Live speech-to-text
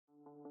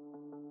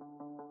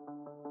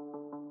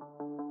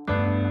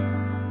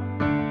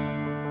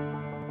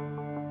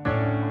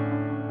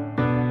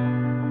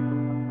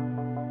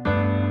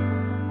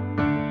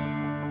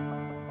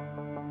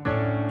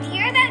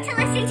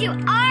listening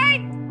to our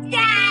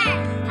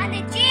dad on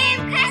the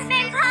Jim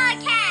Cressman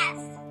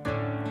podcast.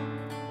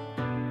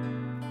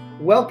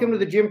 Welcome to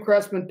the Jim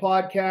Cressman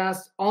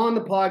podcast. On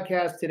the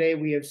podcast today,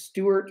 we have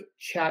Stuart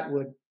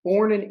Chatwood,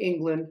 born in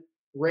England,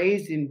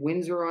 raised in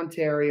Windsor,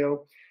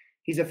 Ontario.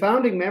 He's a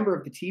founding member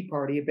of the Tea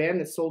Party, a band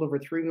that sold over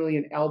 3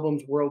 million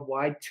albums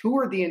worldwide,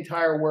 toured the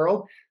entire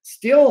world,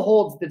 still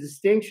holds the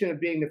distinction of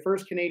being the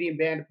first Canadian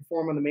band to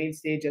perform on the main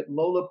stage at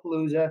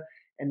Lollapalooza,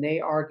 and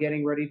they are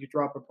getting ready to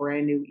drop a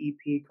brand new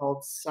EP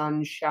called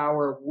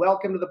Sunshower.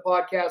 Welcome to the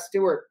podcast,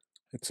 Stuart.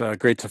 It's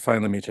great to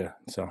finally meet you.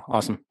 So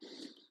awesome.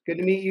 Good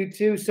to meet you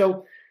too.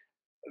 So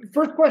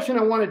first question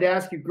I wanted to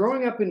ask you,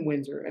 growing up in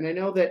Windsor, and I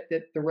know that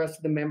the rest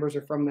of the members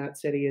are from that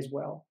city as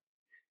well,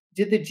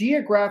 did the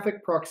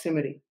geographic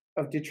proximity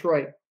of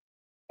Detroit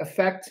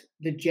affect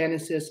the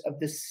genesis of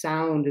the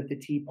sound of the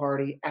Tea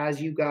Party as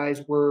you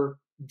guys were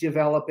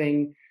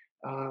developing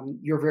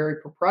your very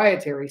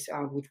proprietary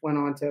sound, which went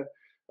on to,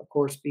 of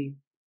course, be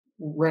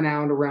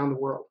renowned around the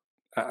world?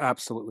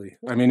 Absolutely.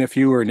 I mean, if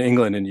you were in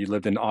England and you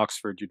lived in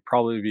Oxford, you'd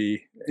probably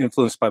be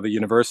influenced by the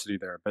university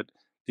there. But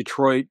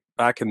Detroit,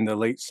 back in the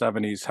late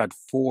 70s, had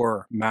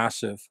 4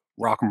 massive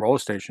rock and roll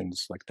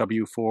stations like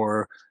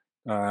W4,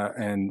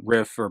 and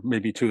Riff, or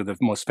maybe 2 of the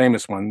most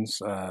famous ones,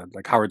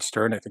 like Howard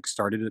Stern, I think,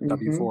 started at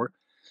W4.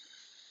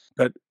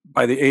 But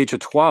by the age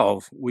of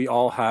 12, we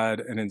all had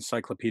an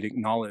encyclopedic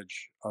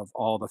knowledge of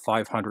all the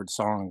 500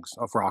 songs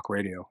of rock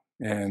radio,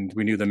 and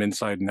we knew them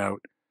inside and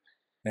out.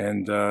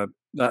 And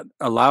that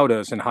allowed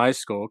us in high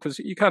school, because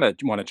you kind of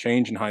want to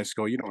change in high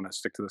school. You don't want to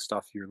stick to the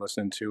stuff you're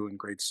listening to in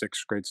grade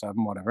 6, grade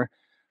 7, whatever.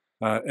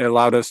 It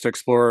allowed us to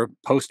explore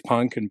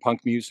post-punk and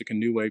punk music and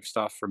new wave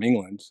stuff from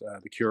England,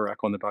 The Cure,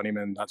 Echo and the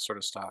Bunnymen, that sort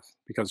of stuff,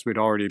 because we'd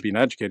already been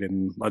educated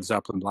in Led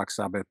Zeppelin, Black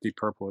Sabbath, Deep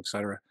Purple,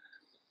 etc.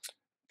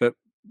 But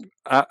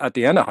at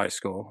the end of high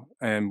school,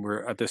 and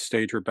we're at this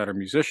stage, we're better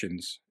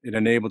musicians, it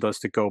enabled us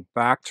to go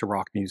back to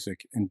rock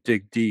music and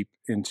dig deep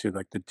into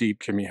like the deep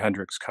Jimi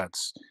Hendrix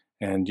cuts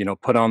and,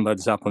 put on Led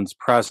Zeppelin's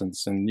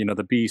Presence and,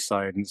 the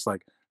B-side. And it's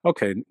like,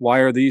 okay, why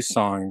are these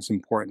songs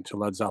important to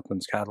Led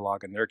Zeppelin's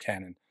catalog and their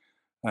canon?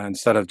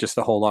 Instead of just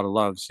a whole lot of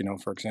loves,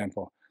 for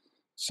example.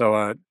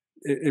 So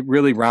it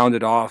really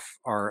rounded off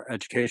our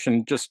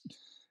education, just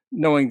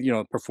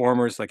knowing,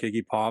 performers like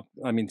Iggy Pop.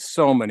 I mean,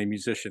 so many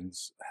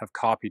musicians have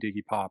copied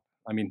Iggy Pop.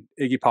 I mean,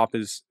 Iggy Pop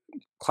is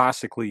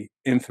classically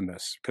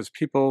infamous because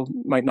people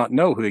might not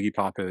know who Iggy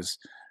Pop is.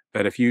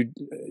 But if you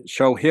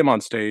show him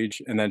on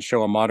stage and then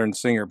show a modern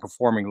singer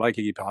performing like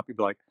Iggy Pop, you'd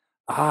be like,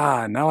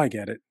 now I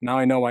get it. Now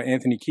I know why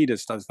Anthony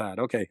Kiedis does that.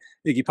 Okay,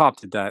 Iggy Pop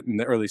did that in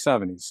the early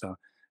 70s. So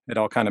it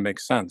all kind of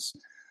makes sense.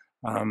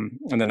 And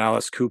then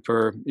Alice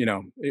Cooper,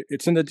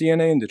 it's in the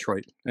DNA in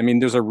Detroit. I mean,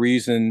 there's a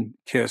reason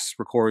Kiss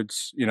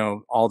records,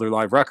 all their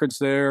live records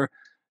there,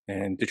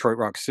 and Detroit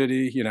Rock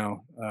City,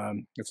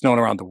 it's known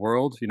around the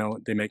world.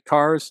 They make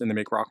cars and they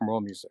make rock and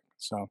roll music.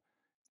 So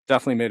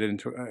definitely made it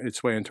into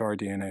its way into our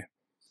DNA.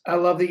 I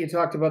love that you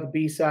talked about the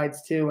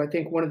B-sides too. I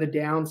think one of the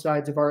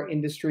downsides of our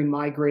industry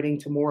migrating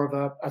to more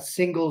of a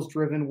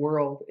singles-driven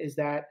world is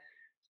that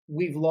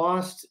we've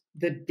lost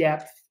the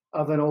depth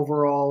of an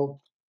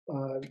overall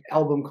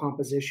album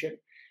composition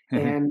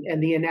and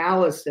the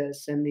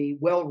analysis and the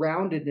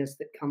well-roundedness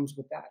that comes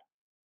with that.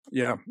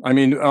 Yeah, I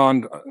mean,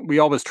 we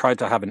always tried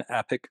to have an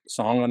epic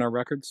song on our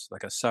records,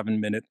 like a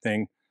 7-minute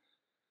thing.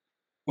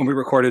 When we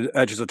recorded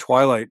Edges of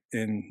Twilight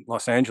in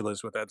Los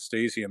Angeles with Ed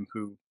Stasium,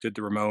 who did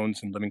the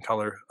Ramones and Living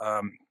Colour,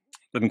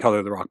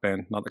 the rock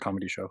band, not the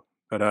comedy show,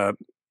 but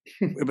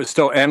it was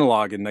still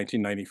analog in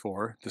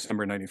 1994,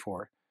 December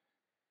 94,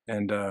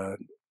 and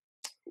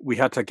we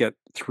had to get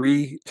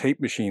 3 tape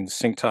machines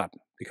synced up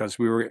because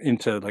we were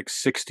into like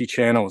 60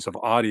 channels of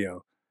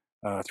audio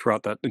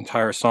throughout that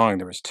entire song.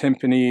 There was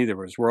timpani, there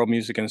was world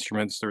music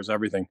instruments, there was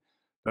everything.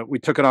 But we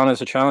took it on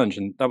as a challenge,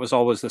 and that was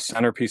always the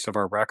centerpiece of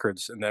our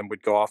records. And then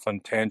we'd go off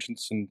on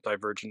tangents and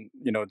divergent,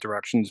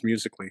 directions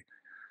musically.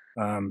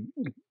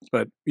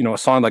 But a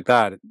song like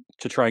that,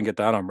 to try and get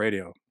that on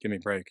radio, give me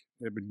a break.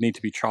 It would need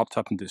to be chopped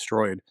up and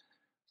destroyed.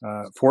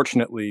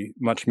 Fortunately,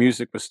 Much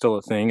Music was still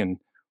a thing, and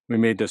we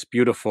made this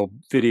beautiful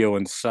video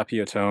in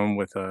sepia tone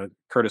with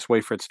Curtis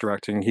Wayfritz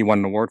directing. He won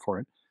an award for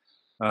it.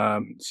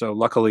 So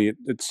luckily,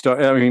 we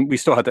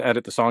still had to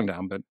edit the song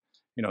down, but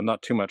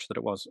not too much that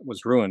it was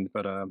ruined.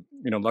 But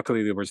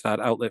luckily there was that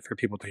outlet for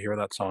people to hear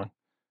that song,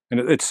 and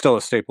it's still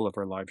a staple of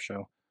our live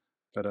show.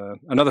 But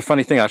another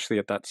funny thing, actually,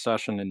 at that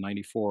session in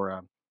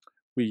 '94,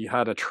 we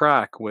had a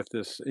track with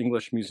this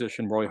English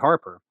musician Roy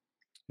Harper,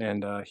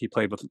 and he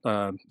played with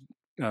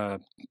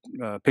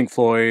Pink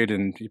Floyd,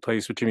 and he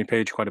plays with Jimmy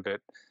Page quite a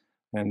bit.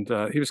 And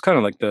he was kind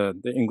of like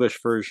the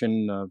English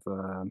version of,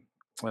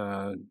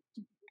 I'm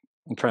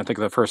trying to think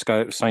of the first guy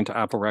that was signed to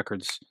Apple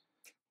Records.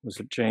 Was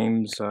it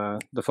James,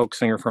 the folk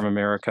singer from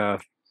America?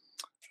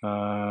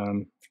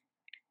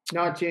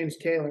 Not James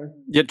Taylor.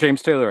 Yeah,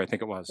 James Taylor, I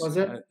think it was. Was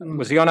it?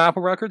 Was he on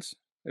Apple Records?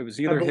 It was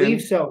either I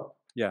believe him. So.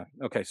 Yeah.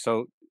 Okay.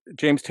 So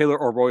James Taylor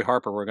or Roy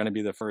Harper were going to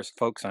be the first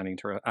folk signing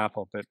to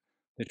Apple, but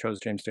they chose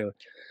James Taylor.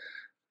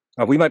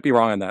 We might be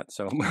wrong on that,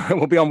 so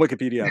we'll be on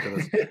Wikipedia after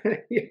this.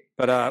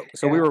 But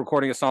so we Yeah. were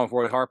recording a song with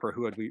Roy Harper,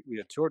 who we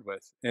had toured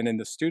with, and in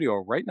the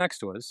studio right next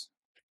to us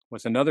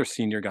was another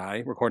senior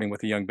guy recording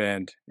with a young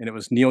band, and it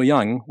was Neil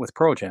Young with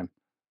Pro Jam.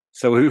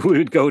 So we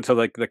would go to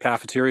like the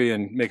cafeteria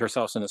and make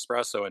ourselves an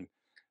espresso, and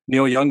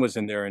Neil Young was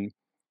in there, and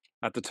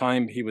at the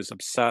time he was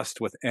obsessed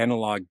with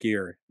analog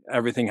gear.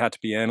 Everything had to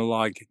be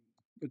analog.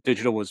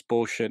 Digital was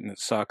bullshit and it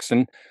sucks.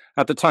 And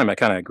at the time, I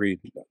kind of agreed.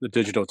 The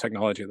digital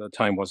technology at the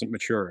time wasn't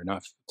mature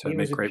enough to He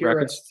make was a great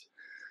records. purist.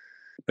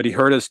 But he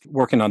heard us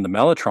working on the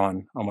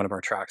Mellotron on one of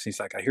our tracks. He's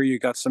like, "I hear you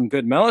got some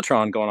good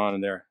Mellotron going on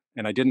in there."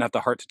 And I didn't have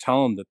the heart to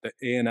tell him that the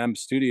A&M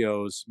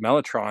Studios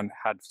Mellotron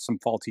had some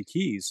faulty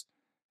keys.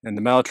 And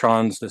the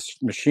Mellotron's this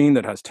machine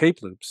that has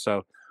tape loops.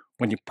 So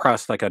when you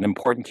press like an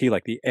important key,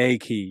 like the A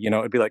key,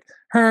 it'd be like,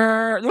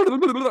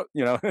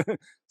 you know,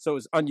 so it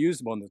was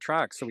unusable in the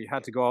track. So we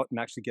had to go out and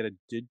actually get a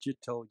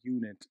digital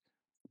unit.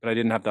 But I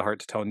didn't have the heart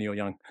to tell Neil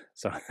Young.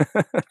 So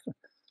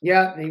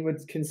Yeah, he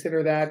would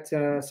consider that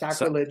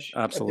sacrilege at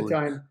the absolutely.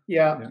 time.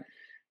 Yeah. Yeah.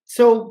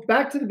 So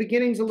back to the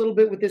beginnings a little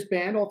bit with this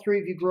band. All three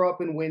of you grew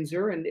up in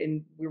Windsor,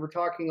 and we were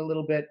talking a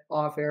little bit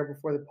off air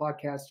before the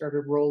podcast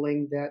started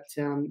rolling that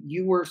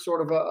you were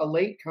sort of a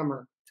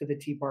latecomer to the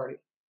Tea Party.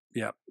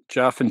 Yeah.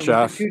 Jeff and So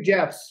was it Jeff. two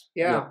Jeffs.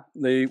 Yep. Yeah.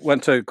 They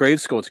went to grade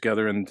school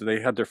together, and they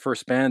had their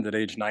first band at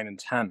age 9 and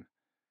 10.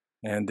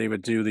 And they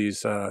would do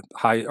these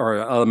high or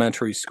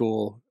elementary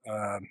school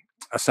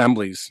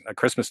assemblies at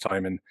Christmas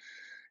time. And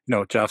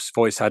Jeff's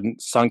voice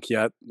hadn't sunk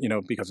yet,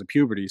 because of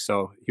puberty.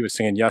 So he was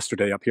singing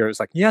 "Yesterday" up here. It was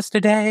like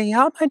 "Yesterday,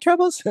 all my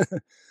troubles,"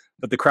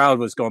 but the crowd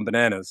was going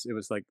bananas. It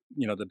was like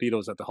the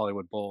Beatles at the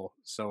Hollywood Bowl.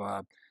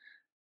 So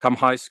come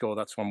high school,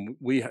 that's when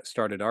we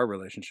started our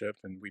relationship,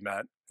 and we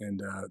met.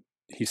 And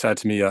he said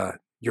to me,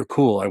 "You're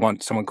cool. I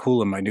want someone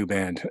cool in my new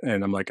band."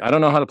 And I'm like, "I don't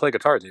know how to play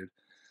guitar, dude."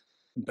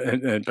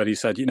 But he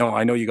said,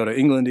 "I know you go to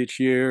England each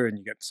year and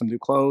you get some new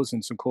clothes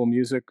and some cool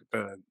music,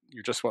 but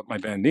you're just what my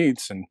band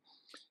needs." And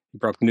he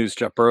broke the news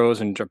to Jeff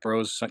Burrows, and Jeff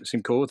Burrows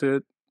seemed cool with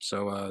it.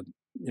 So,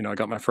 I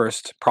got my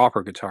first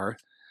proper guitar.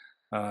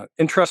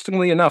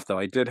 Interestingly enough, though,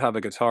 I did have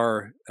a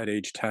guitar at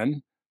age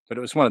 10, but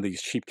it was one of these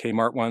cheap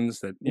Kmart ones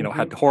that,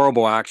 had Hmm.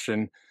 horrible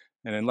action.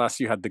 And unless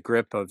you had the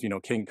grip of,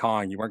 King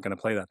Kong, you weren't going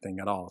to play that thing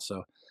at all.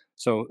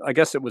 So I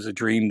guess it was a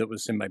dream that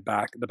was in the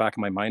back of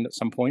my mind at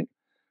some point.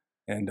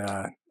 And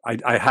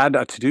I had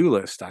a to-do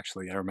list,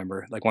 actually. I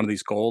remember like one of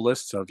these goal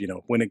lists of,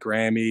 win a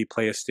Grammy,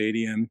 play a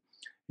stadium,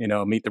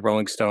 meet the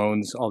Rolling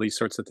Stones, all these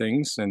sorts of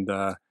things. And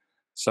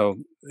so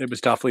it was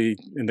definitely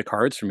in the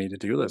cards for me to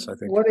do this, I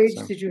think. What age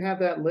So did you have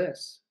that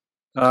list?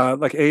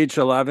 like age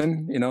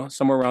 11,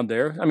 somewhere around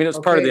there. I mean, it's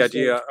part of the Okay, so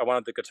idea. I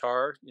wanted the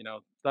guitar,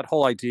 that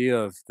whole idea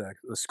of the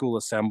school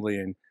assembly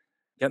and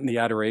getting the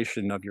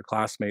adoration of your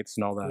classmates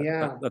and all that.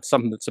 yeah, That's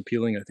something that's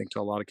appealing, I think, to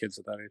a lot of kids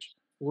at that age.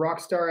 rock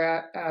star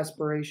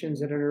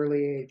aspirations at an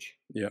early age.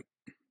 Yeah.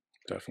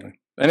 Definitely.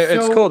 And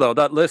it's cool So though.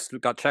 That list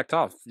got checked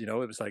off. It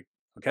was like,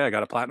 okay, I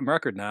got a platinum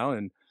record now,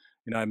 and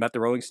I met the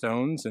Rolling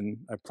Stones, and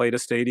I played a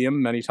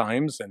stadium many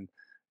times, and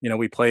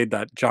we played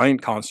that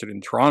giant concert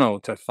in Toronto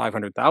to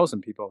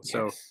 500,000 people.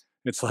 So yes.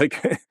 it's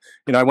like,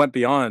 I went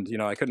beyond.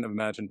 I couldn't have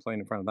imagined playing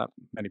in front of that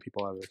many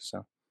people either.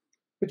 So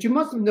But you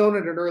must have known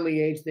at an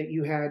early age that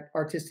you had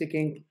artistic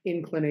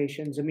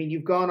inclinations. I mean,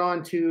 you've gone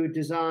on to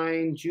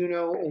design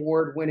Juno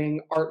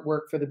award-winning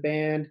artwork for the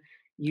band.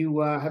 You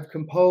have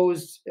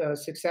composed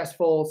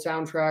successful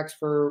soundtracks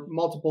for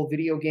multiple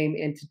video game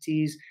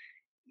entities.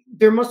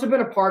 There must have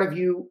been a part of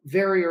you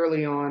very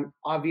early on,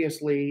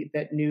 obviously,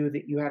 that knew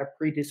that you had a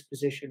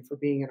predisposition for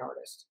being an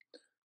artist.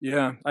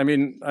 yeah, I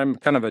mean, I'm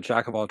kind of a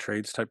jack of all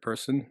trades type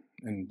person,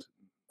 and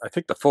I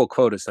think the full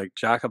quote is like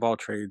 "jack of all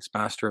trades,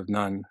 master of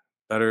none."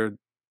 Better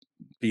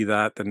be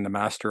that than the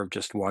master of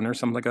just one or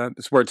something like that.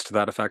 It's words to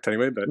that effect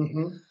anyway, but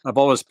Hmm. I've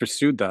always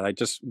pursued that. I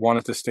just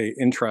wanted to stay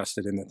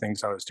interested in the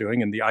things I was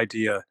doing and the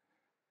idea.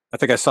 I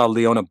think I saw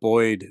Leona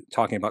Boyd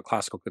talking about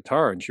classical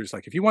guitar, and she was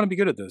like, if you want to be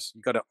good at this,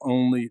 you got to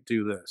only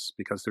do this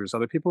because there's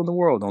other people in the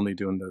world only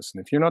doing this.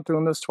 And if you're not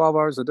doing this 12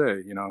 hours a day,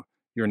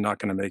 you're not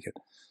going to make it.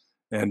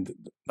 And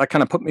that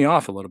kind of put me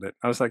off a little bit.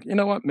 I was like, you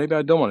know what? Maybe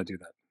I don't want to do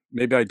that.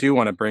 Maybe I do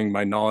want to bring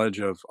my knowledge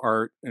of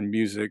art and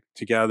music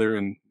together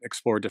and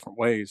explore different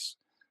ways.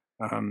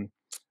 Um,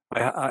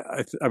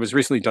 I was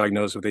recently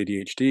diagnosed with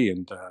ADHD,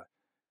 and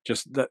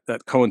just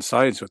that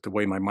coincides with the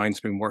way my mind's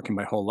been working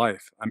my whole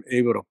life. I'm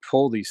able to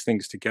pull these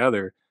things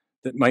together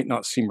that might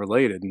not seem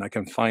related, and I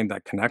can find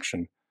that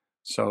connection.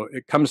 So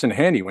it comes in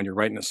handy when you're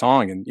writing a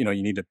song, and you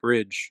need a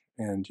bridge.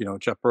 And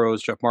Jeff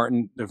Burrows, Jeff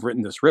Martin, they've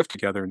written this riff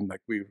together, and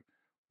like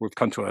we've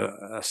come to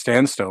a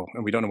standstill,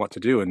 and we don't know what to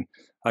do. And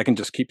I can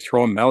just keep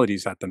throwing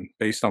melodies at them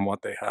based on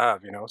what they have.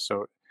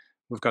 So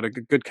we've got a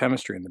good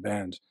chemistry in the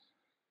band.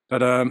 But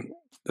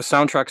the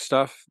soundtrack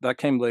stuff that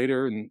came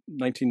later in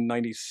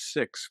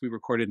 1996. We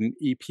recorded an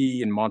EP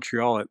in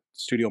Montreal at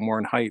Studio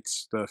Morin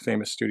Heights, the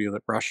famous studio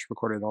that Rush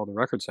recorded all the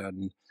records at.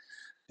 And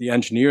the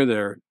engineer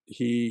there,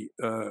 he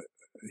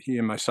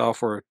and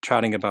myself were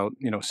chatting about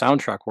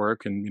soundtrack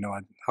work and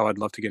how I'd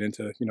love to get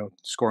into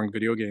scoring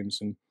video games.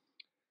 And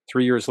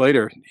 3 years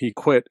later, he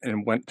quit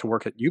and went to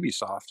work at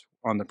Ubisoft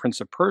on the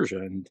Prince of Persia,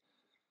 and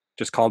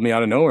just called me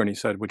out of nowhere. And he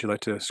said, "Would you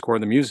like to score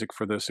the music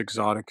for this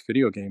exotic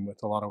video game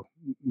with a lot of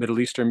Middle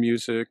Eastern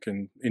music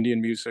and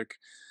Indian music?"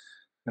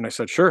 And I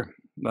said, "Sure.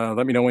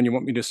 Let me know when you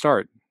want me to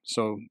start."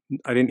 So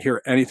I didn't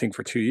hear anything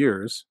for 2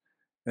 years.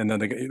 And then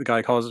the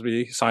guy calls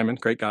me, Simon,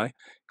 great guy,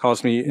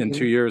 calls me in Mhm.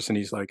 2 years and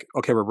he's like,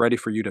 "Okay, we're ready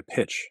for you to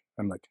pitch."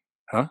 I'm like,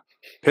 "Huh?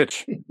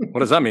 Pitch?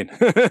 What does that mean?"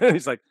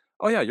 He's like,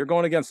 "Oh, yeah, you're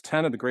going against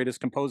 10 of the greatest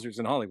composers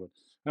in Hollywood."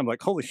 I'm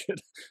like, "Holy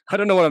shit, I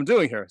don't know what I'm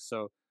doing here."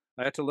 So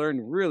I had to learn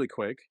really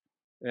quick.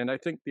 And I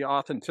think the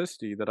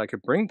authenticity that I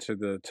could bring to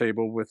the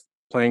table with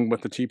playing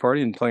with the Tea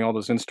Party and playing all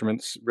those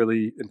instruments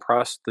really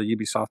impressed the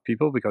Ubisoft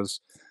people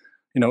because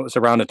it was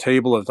around a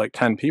table of like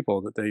 10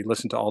 people that they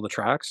listened to all the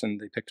tracks and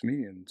they picked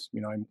me. And,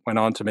 I went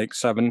on to make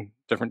 7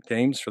 different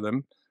games for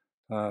them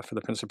for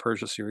the Prince of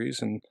Persia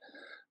series. And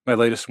my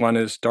latest one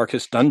is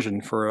Darkest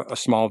Dungeon for a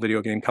small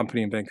video game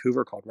company in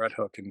Vancouver called Red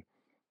Hook. And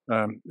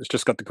it's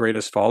just got the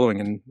greatest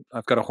following. And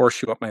I've got a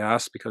horseshoe up my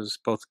ass because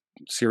both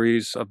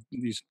series of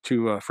these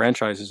 2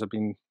 franchises have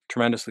been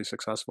tremendously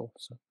successful.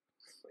 So,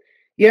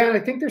 Yeah, and I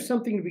think there's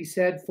something to be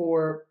said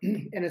for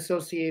an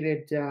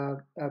associated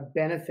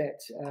benefit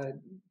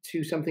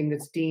to something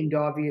that's deemed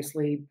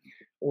obviously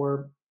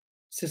or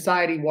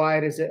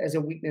society-wide as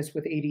a weakness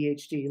with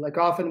ADHD. Like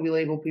often we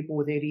label people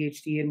with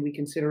ADHD and we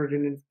consider it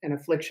an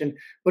affliction.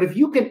 But if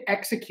you can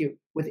execute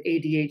with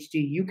ADHD,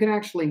 you can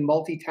actually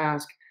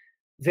multitask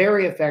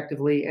very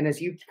effectively. And as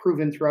you've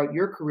proven throughout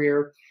your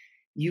career,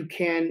 you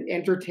can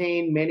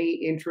entertain many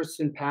interests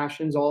and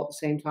passions all at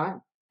the same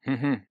time.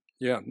 hmm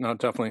yeah, no,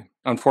 definitely.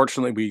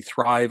 Unfortunately, we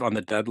thrive on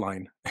the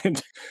deadline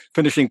and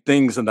finishing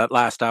things in that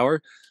last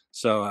hour.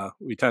 So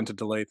we tend to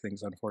delay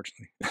things,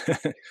 unfortunately.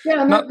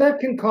 Yeah, and Not, that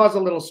can cause a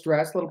little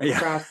stress, a little yeah.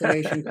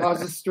 procrastination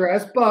causes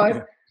stress.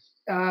 But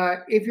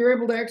if you're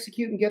able to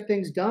execute and get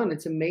things done,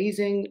 it's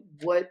amazing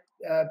what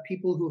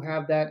people who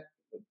have that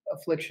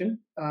affliction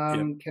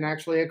Yeah. can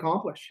actually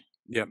accomplish.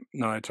 Yeah.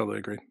 No, I totally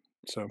agree.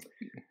 So,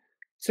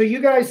 So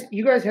you guys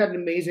had an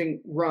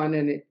amazing run,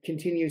 and it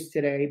continues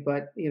today.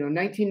 But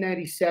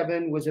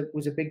 1997 was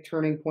a big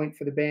turning point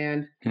for the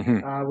band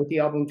mhm. with the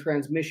album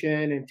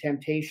Transmission and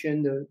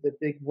Temptation, the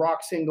big rock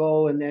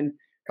single, and then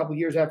a couple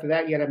years after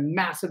that, you had a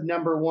massive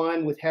number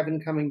one with Heaven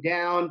Coming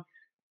Down.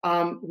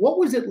 What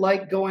was it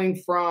like going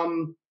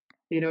from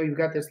you've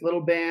got this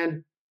little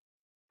band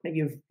and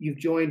you've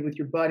joined with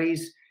your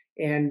buddies,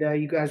 and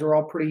you guys are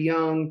all pretty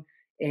young,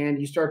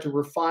 and you start to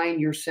refine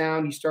your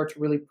sound, you start to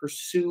really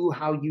pursue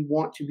how you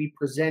want to be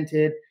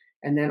presented,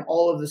 and then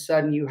all of a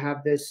sudden you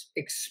have this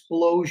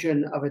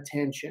explosion of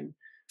attention.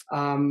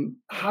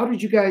 How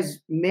did you guys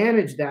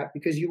manage that,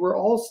 because you were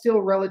all still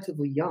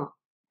relatively young?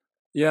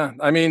 Yeah.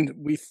 I mean,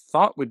 we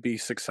thought we'd be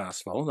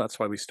successful. That's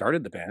why we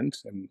started the band.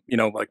 And,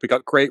 like we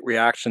got great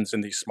reactions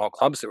in these small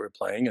clubs that we're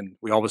playing. And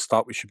we always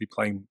thought we should be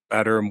playing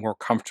better, more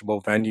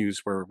comfortable venues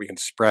where we can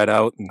spread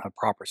out and have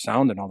proper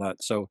sound and all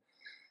that. So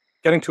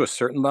getting to a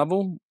certain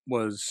level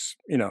was,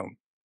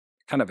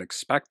 kind of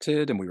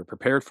expected and we were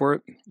prepared for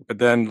it. But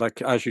then,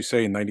 like as you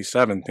say, in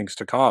 '97, things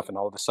took off, and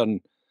all of a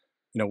sudden,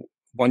 you know,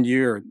 one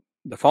year,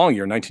 the following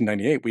year,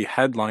 1998, we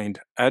headlined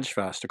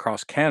Edgefest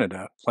across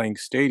Canada, playing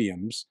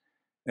stadiums,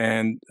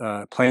 and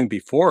playing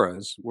before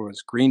us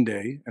was Green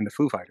Day and the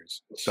Foo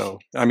Fighters. So,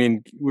 I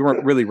mean, we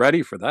weren't really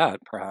ready for that.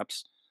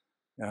 Perhaps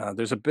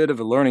there's a bit of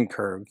a learning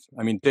curve.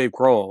 I mean, Dave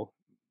Grohl,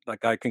 that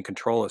guy can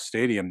control a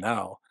stadium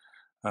now,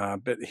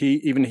 but he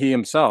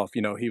himself,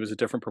 he was a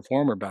different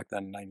performer back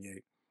then in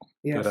 '98.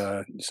 But,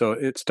 Yes. so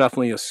it's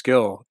definitely a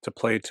skill to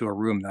play to a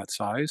room that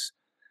size.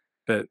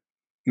 But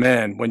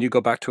man, when you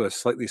go back to a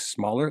slightly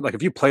smaller, like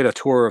if you played a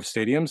tour of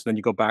stadiums, then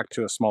you go back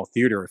to a small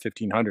theater of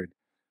 1,500,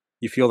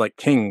 you feel like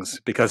kings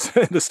because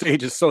the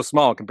stage is so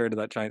small compared to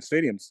that giant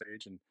stadium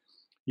stage. And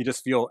you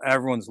just feel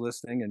everyone's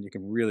listening and you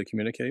can really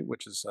communicate,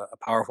 which is a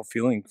powerful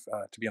feeling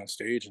to be on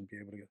stage and be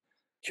able to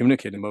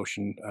communicate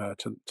emotion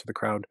to the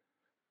crowd.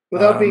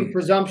 Without being Um,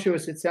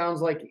 presumptuous, it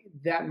sounds like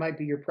that might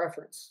be your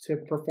preference, to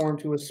perform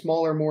to a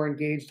smaller, more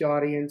engaged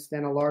audience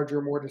than a larger,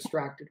 more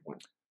distracted one.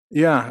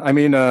 yeah, I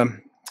mean,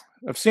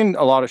 I've seen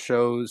a lot of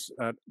shows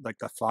at like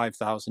the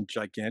 5,000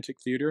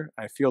 gigantic theater.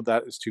 I feel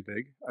that is too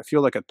big. I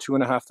feel like a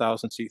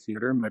 2,500 seat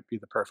theater might be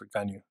the perfect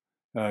venue.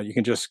 You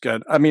can just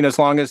get, I mean, as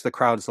long as the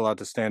crowd is allowed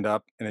to stand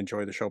up and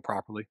enjoy the show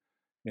properly,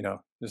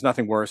 there's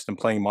nothing worse than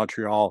playing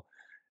Montreal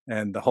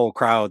and the whole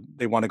crowd,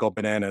 they want to go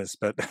bananas,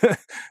 but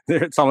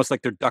it's almost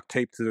like they're duct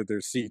taped to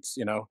their seats.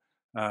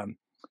 Um,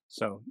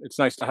 so it's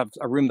nice to have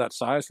a room that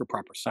size for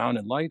proper sound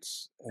and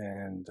lights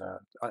and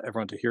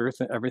everyone to hear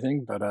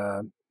everything. But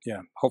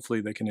yeah, hopefully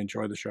they can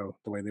enjoy the show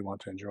the way they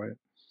want to enjoy it.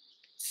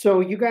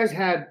 So you guys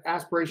had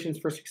aspirations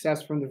for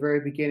success from the very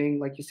beginning.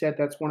 Like you said,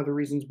 that's one of the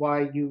reasons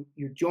why you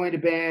joined a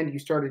band. You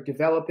started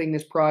developing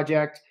this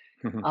project,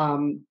 Mhm.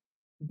 um,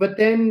 but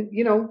then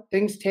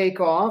things take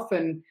off.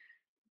 And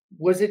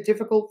was it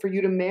difficult for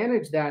you to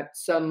manage that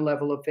sudden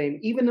level of fame,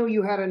 even though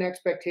you had an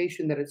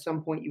expectation that at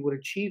some point you would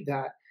achieve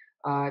that?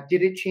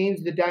 Did it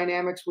change the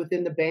dynamics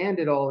within the band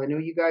at all? I know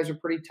you guys are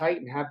pretty tight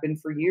and have been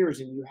for years,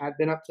 and you had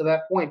been up to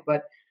that point.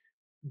 But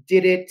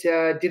did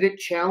it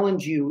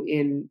challenge you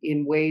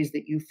in ways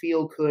that you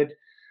feel could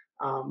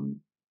um,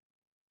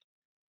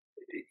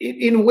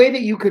 in a way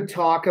that you could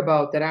talk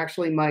about that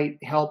actually might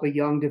help a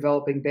young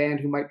developing band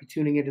who might be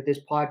tuning into this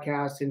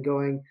podcast and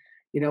going,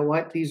 you know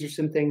what, these are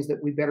some things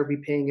that we better be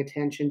paying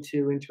attention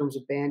to in terms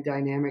of band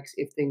dynamics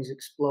if things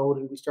explode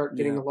and we start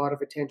getting Yeah. a lot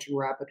of attention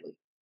rapidly.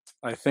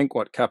 I think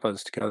what kept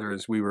us together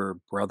is we were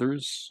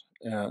brothers,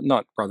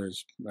 not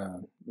brothers,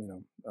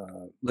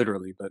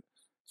 literally, but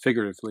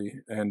figuratively.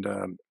 And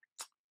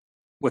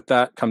with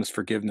that comes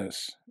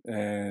forgiveness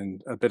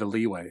and a bit of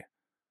leeway.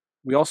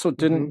 We also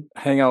didn't Hmm.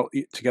 hang out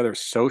together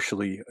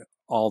socially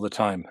all the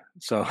time.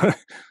 So,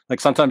 like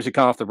sometimes you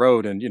come off the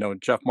road, and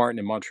Jeff Martin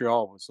in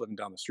Montreal was living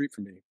down the street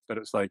from me, but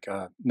it was like,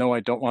 no, I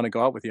don't want to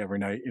go out with you every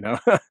night.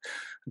 I've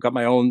got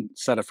my own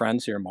set of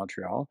friends here in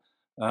Montreal,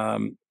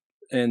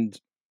 and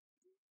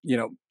you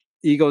know,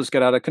 egos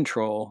get out of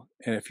control,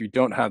 and if you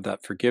don't have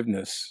that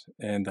forgiveness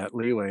and that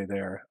leeway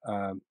there,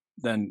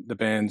 then the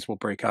bands will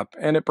break up,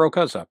 and it broke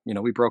us up.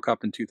 We broke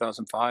up in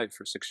 2005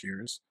 for 6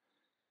 years,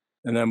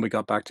 and then we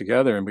got back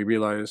together, and we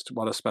realized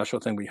what a special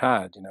thing we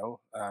had.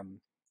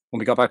 When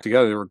we got back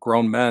together, there were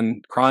grown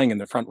men crying in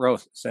the front row,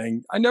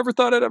 saying, "I never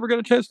thought I'd ever get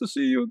a chance to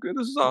see you.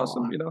 This is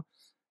awesome," Oh,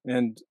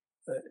 and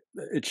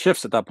it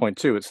shifts at that point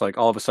too. It's like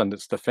all of a sudden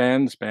it's the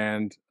fans'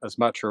 band as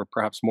much or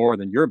perhaps more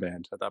than your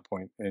band at that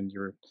point, and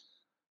you're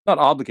not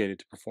obligated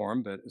to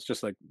perform, but it's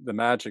just like the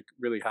magic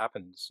really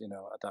happens,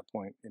 at that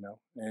point,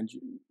 and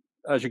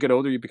as you get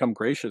older, you become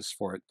gracious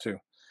for it too.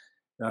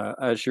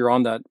 As you're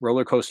on that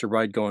roller coaster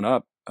ride going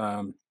up,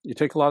 you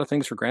take a lot of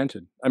things for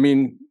granted. I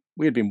mean,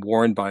 we had been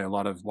warned by a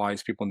lot of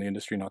wise people in the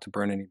industry not to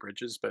burn any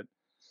bridges, but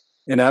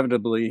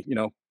inevitably,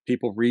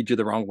 people read you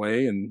the wrong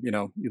way, and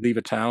you leave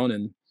a town,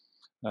 and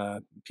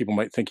people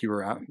might think you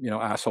were,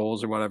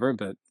 assholes or whatever,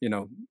 but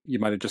you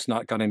might have just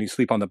not got any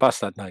sleep on the bus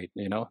that night.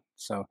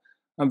 So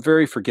I'm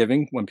very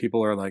forgiving when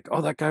people are like,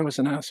 "Oh, that guy was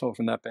an asshole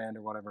from that band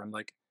or whatever." I'm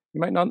like, you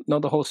might not know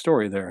the whole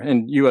story there,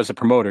 and you as a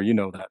promoter, you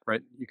know that,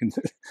 right? You can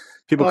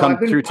people oh, come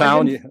through I've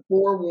town. been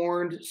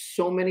forewarned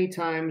so many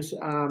times,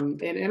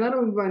 and I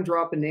don't even mind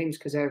dropping names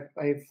because I've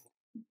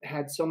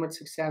had so much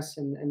success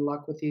and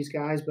luck with these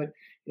guys. But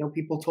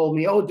people told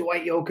me, "Oh,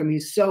 Dwight Yoakam,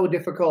 he's so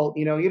difficult.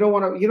 You don't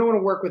want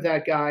to work with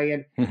that guy."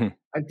 And Mhm.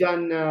 I've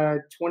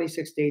done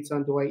 26 dates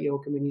on Dwight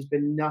Yoakam, and he's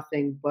been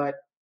nothing but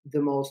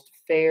the most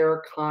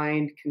fair,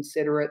 kind,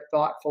 considerate,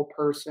 thoughtful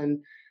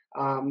person.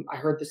 I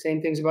heard the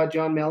same things about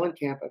John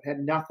Mellencamp. I've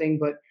had nothing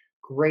but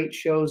great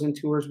shows and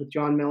tours with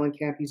John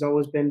Mellencamp. He's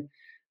always been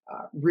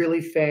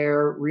really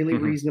fair, really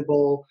Mhm.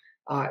 reasonable.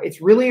 It's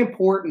really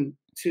important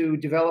to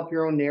develop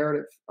your own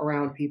narrative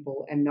around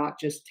people and not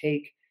just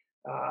take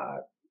uh,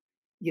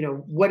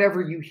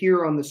 whatever you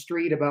hear on the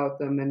street about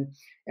them.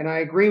 And I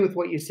agree with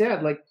what you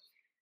said. Like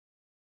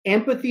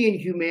empathy and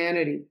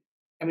humanity.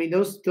 I mean,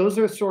 those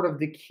are sort of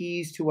the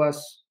keys to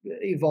us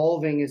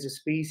evolving as a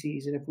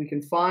species. And if we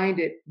can find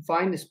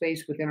the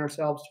space within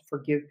ourselves to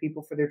forgive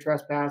people for their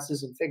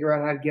trespasses and figure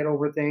out how to get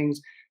over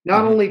things,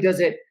 not Mhm. only does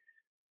it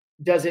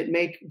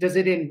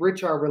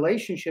enrich our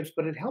relationships,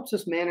 but it helps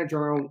us manage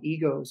our own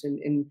egos.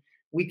 And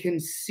we can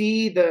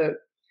see the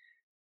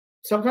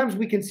sometimes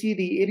we can see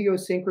the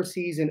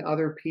idiosyncrasies in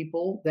other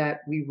people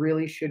that we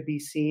really should be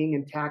seeing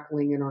and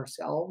tackling in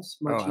ourselves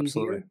Oh, much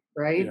absolutely. easier,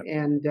 right?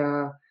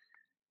 Yeah.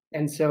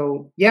 And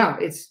so, yeah,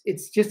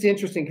 it's just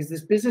interesting because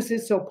this business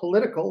is so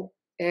political,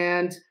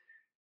 and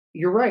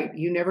you're right.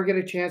 You never get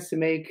a chance to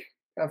make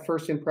a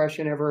first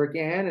impression ever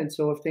again. And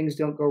so, if things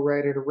don't go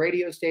right at a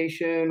radio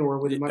station or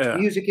with a much Yeah.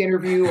 music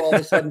interview, all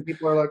of a sudden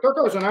people are like, "That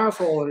guy's an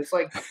asshole," and it's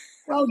like,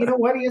 well, you know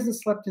what? He hasn't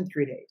slept in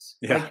 3 days.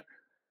 Yeah. Like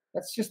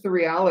that's just the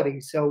reality.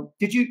 So,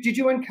 did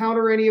you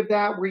encounter any of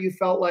that where you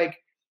felt like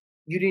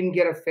you didn't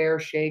get a fair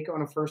shake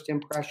on a first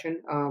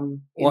impression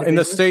in Well, the in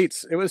the business?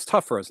 States, it was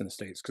tough for us in the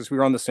States because we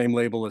were on the same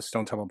label as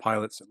Stone Temple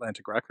Pilots,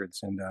 Atlantic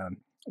Records, and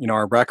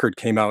our record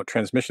came out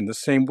transmission the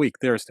same week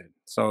theirs did.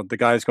 So the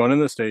guys going in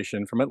the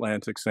station from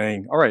Atlantic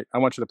saying, "All right, I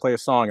want you to play a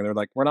song," and they're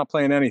like, "We're not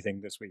playing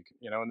anything this week,"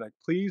 and like,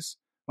 "Please,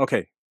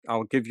 okay,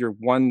 I'll give your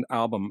one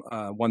album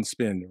one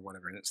spin or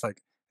whatever," and it's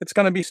like it's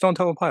going to be Stone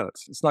Temple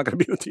Pilots. It's not going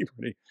to be the Tea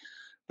Party.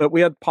 But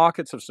we had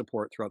pockets of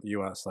support throughout the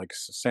US, like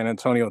San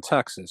Antonio,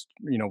 Texas.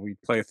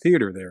 We'd play a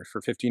theater there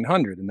for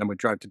 1,500, and then we'd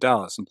drive to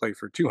Dallas and play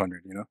for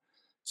 200.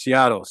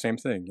 Seattle, same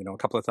thing, a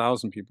couple of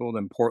thousand people.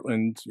 Then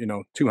Portland,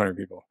 200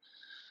 people.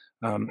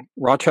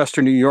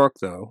 Rochester, New York,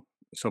 though.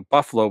 So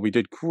Buffalo, we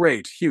did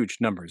great, huge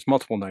numbers,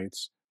 multiple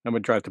nights. Then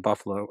we'd drive to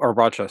Buffalo or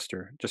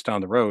Rochester, just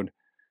down the road.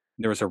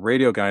 There was a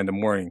radio guy in the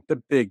morning,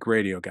 the big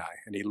radio guy,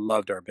 and he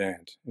loved our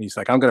band. And he's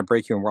like, "I'm going to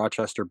break you in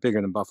Rochester,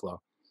 bigger than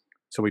Buffalo."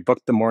 So we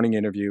booked the morning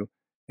interview,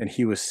 and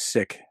he was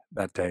sick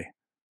that day.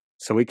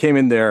 So we came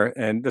in there,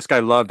 and this guy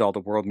loved all the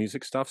world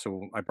music stuff.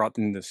 So I brought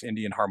them this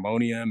Indian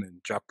harmonium,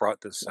 and Jeff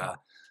brought this Wow.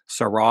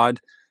 sarod,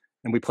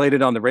 and we played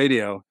it on the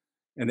radio.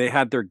 And they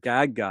had their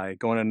gag guy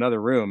go in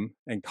another room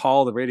and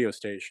call the radio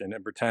station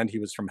and pretend he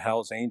was from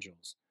Hell's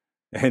Angels.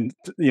 and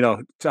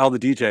tell the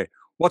DJ,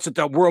 "What's with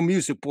that world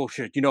music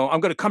bullshit? I'm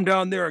going to come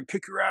down there and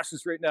kick your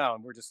asses right now."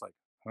 And we're just like,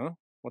 "Huh?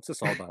 What's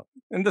this all about?"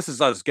 And this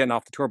is us getting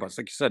off the tour bus,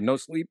 like you said, no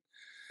sleep,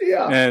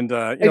 Yeah. and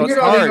And it's you're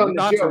not in hard on the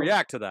not to joke.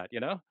 react to that.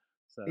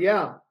 So,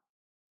 Yeah.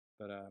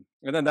 but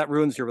and then that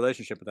ruins your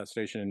relationship with that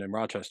station in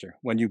Rochester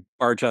when you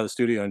barge out of the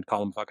studio and call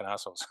them fucking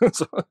assholes.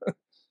 So,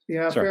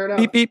 Yeah, sorry, fair enough.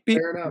 beep beep beep.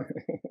 Fair enough.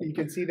 You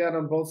can see that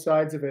on both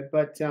sides of it.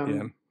 But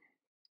Yeah.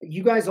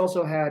 you guys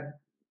also had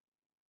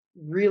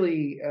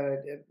really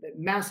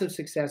massive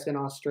success in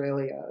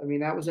Australia. I mean,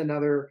 that was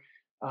another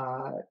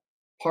uh,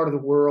 part of the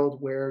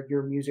world where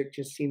your music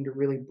just seemed to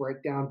really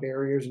break down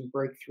barriers and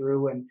break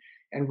through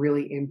and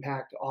really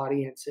impact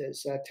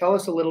audiences. Tell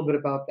us a little bit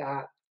about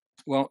that.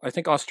 Well, I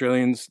think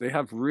Australians they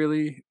have.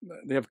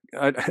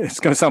 It's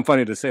going to sound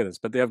funny to say this,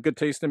 but they have good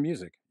taste in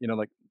music.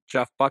 Like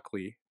Jeff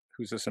Buckley,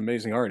 who's this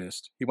amazing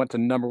artist. He went to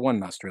 #1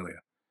 in Australia.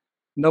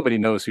 Nobody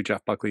knows who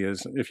Jeff Buckley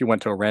is. If you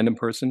went to a random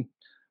person,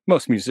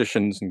 most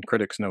musicians and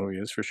critics know who he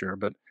is for sure.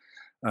 But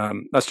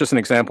that's just an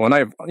example. And I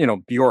have,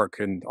 Bjork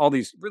and all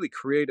these really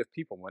creative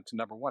people went to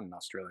 #1 in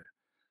Australia.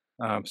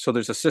 So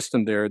there's a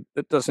system there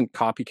that doesn't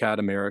copycat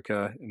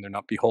America, and they're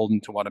not beholden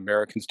to what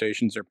American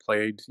stations are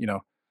played.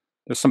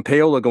 There's some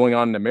payola going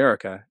on in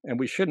America, and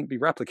we shouldn't be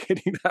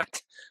replicating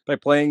that by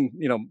playing,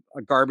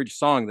 a garbage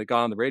song that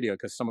got on the radio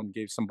because someone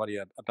gave somebody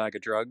a bag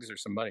of drugs or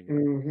some money.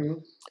 Hmm.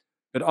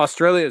 But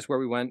Australia is where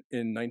we went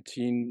in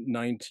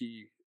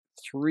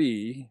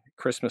 1993,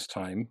 Christmas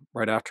time,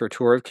 right after a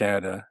tour of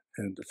Canada,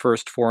 and the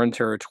first foreign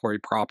territory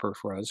proper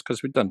for us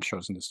because we'd done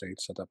shows in the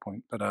States at that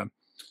point. But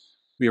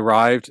we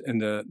arrived,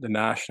 and the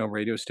national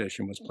radio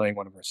station was playing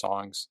one of our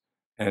songs,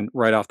 and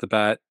right off the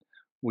bat,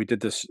 we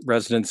did this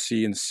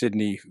residency in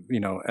Sydney.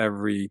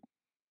 Every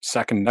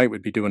second night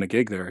we'd be doing a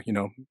gig there.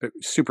 But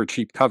super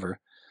cheap cover,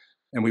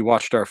 and we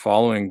watched our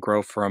following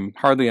grow from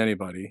hardly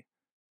anybody.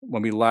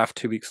 When we left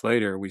 2 weeks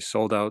later, we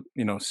sold out,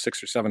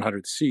 600 or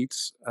 700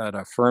 seats at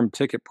a firm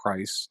ticket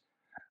price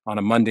on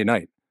a Monday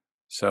night.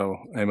 So,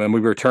 and when we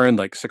returned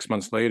like 6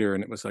 months later,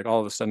 and it was like all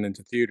of a sudden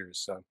into theaters.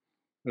 So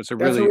it was a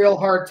That's a really, real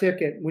hard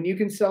ticket. When you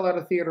can sell out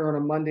a theater on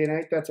a Monday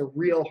night, that's a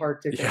real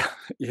hard ticket. yeah,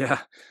 yeah.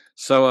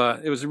 So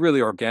it was a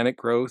really organic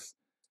growth.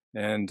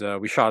 And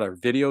we shot our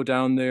video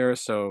down there.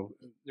 So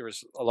there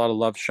was a lot of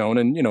love shown.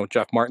 And,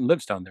 Jeff Martin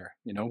lives down there.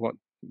 What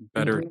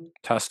better Hmm.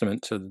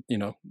 testament to,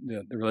 the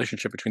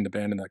relationship between the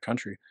band and that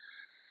country.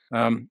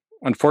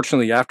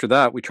 Unfortunately, after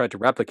that, we tried to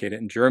replicate it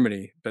in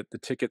Germany, but the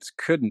tickets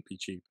couldn't be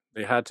cheap.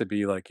 They had to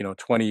be like,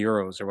 20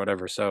 euros or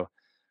whatever. So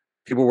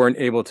people weren't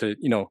able to,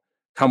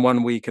 come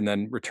one week and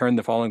then return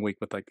the following week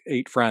with like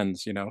 8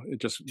 friends. It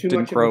just Too didn't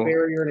much of a grow.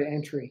 barrier to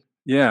entry.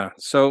 Yeah.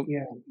 So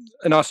Yeah.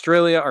 in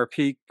Australia, our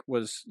peak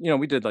was,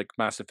 we did like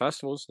massive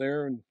festivals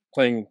there and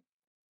playing.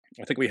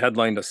 I think we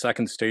headlined a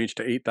second stage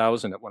to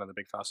 8,000 at one of the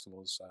big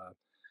festivals.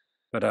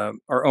 But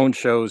our own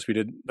shows, we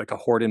did like a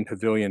Horden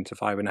Pavilion to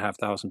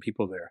 5,500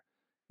 people there.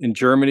 In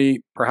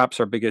Germany,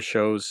 perhaps our biggest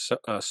shows,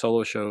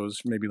 solo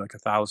shows, maybe like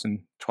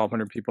 1,000,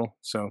 1,200 people.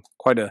 So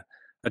quite a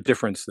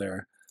difference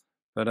there.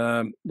 But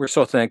we're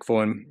so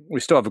thankful, and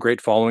we still have a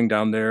great following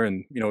down there.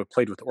 And we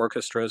played with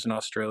orchestras in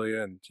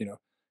Australia, and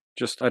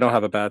just I don't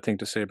have a bad thing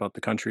to say about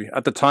the country.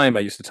 At the time, I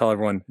used to tell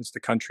everyone it's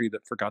the country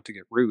that forgot to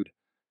get rude.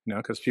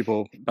 Because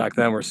people back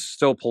then were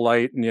still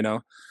polite, and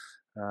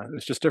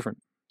it's just different.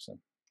 So.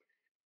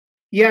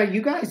 Yeah,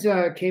 you guys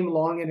came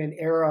along in an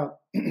era,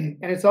 and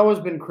it's always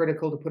been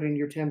critical to put in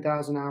your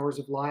 10,000 hours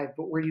of live,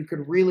 but where you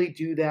could really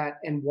do that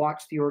and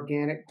watch the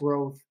organic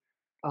growth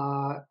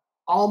uh,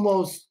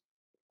 almost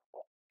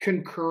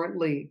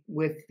concurrently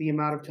with the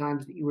amount of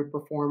times that you would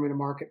perform in a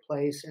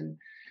marketplace. And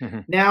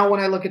Mhm. now, when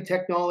I look at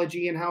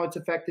technology and how it's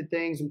affected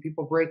things, and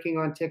people breaking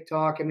on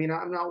TikTok, I mean,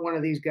 I'm not one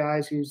of these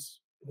guys who's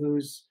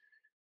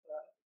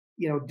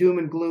doom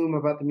and gloom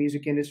about the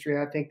music industry.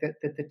 I think that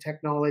the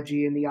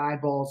technology and the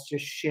eyeballs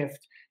just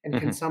shift and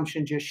Mhm.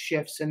 consumption just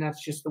shifts, and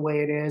that's just the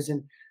way it is.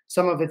 And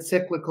some of it's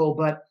cyclical,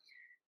 but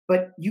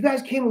you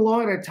guys came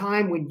along at a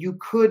time when you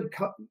could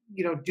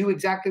do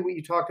exactly what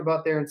you talked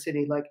about there in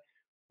Sydney, like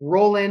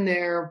roll in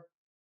there,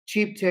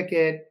 cheap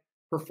ticket,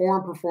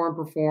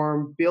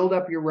 perform, build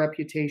up your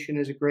reputation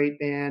as a great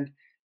band.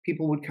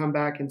 People would come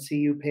back and see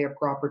you, pay a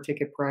proper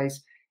ticket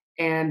price.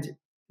 And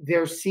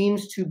there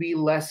seems to be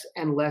less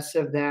and less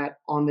of that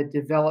on the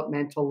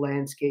developmental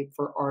landscape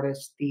for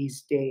artists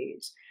these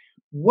days.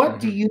 What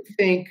do Mhm. you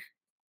think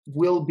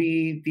will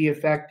be the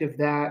effect of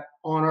that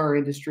on our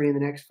industry in the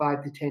next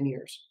 5 to 10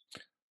 years?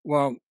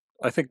 Well,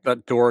 I think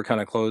that door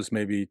kind of closed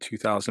maybe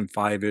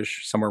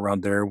 2005-ish, somewhere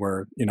around there,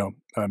 where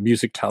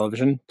music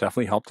television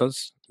definitely helped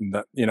us. And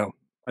that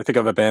I think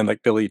of a band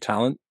like Billy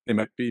Talent. They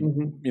might be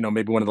Hmm.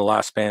 maybe one of the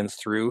last bands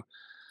through.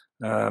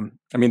 I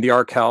mean, the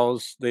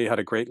Arkells, they had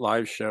a great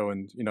live show,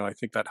 and I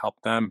think that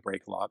helped them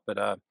break a lot. But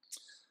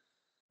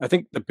I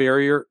think the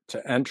barrier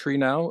to entry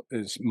now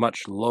is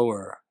much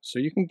lower, so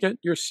you can get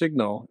your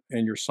signal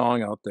and your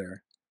song out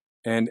there.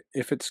 And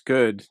if it's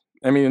good,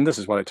 I mean, and this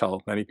is what I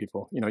tell many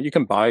people, you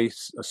can buy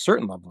a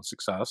certain level of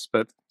success,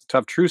 but to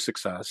have true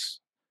success,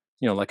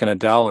 like an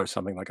Adele or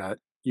something like that,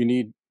 you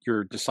need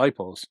your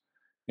disciples.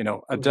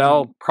 Mhm.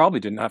 Adele probably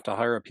didn't have to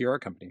hire a PR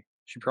company.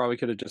 She probably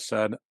could have just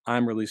said,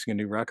 "I'm releasing a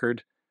new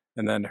record,"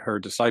 and then her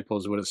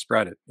disciples would have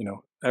spread it.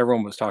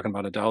 Everyone was talking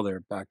about Adele there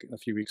back a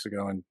few weeks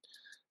ago, and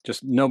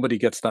just nobody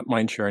gets that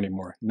mind share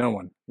anymore. No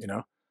one.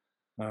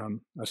 I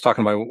was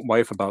talking to my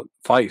wife about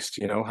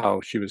Feist,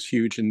 how she was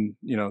huge in,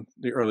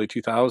 the early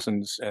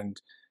 2000s, and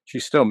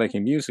she's still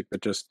making music,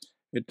 but just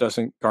it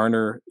doesn't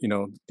garner,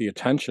 the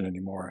attention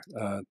anymore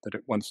that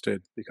it once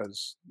did,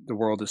 because the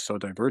world is so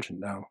divergent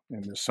now,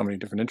 and there's so many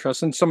different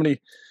interests and so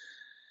many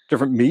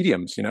different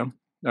mediums.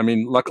 I mean,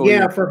 Yeah, luckily,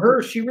 for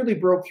her, she really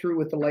broke through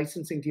with the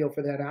licensing deal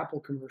for that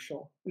Apple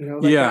commercial.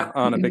 Like yeah, that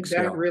on a big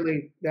that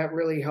scale.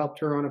 really helped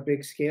her on a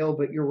big scale.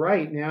 But you're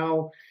right.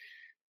 Now,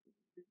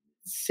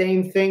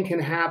 same thing can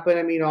happen.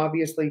 I mean,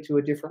 obviously to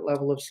a different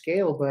level of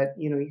scale, but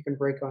you can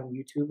break on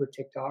YouTube or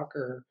TikTok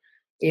or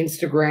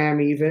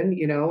Instagram even,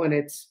 and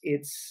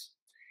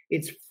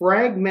it's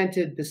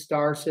fragmented the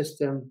star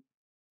system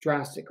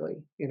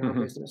drastically in our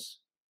Hmm. business.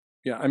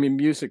 Yeah, I mean,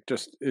 music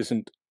just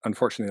isn't,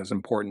 unfortunately, as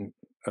important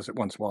as it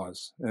once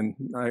was. And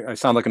I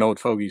sound like an old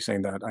fogey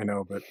saying that, I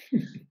know, but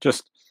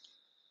just,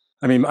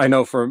 I mean, I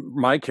know for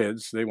my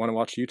kids, they want to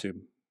watch YouTube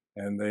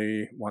and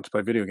they want to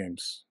play video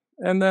games.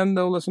 And then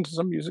they'll listen to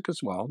some music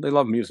as well. They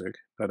love music,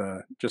 but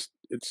just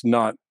it's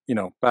not,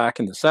 back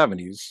in the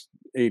 70s,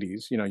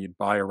 80s, you'd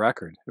buy a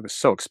record. It was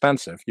so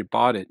expensive. You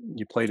bought it,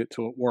 you played it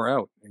till it wore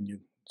out, and you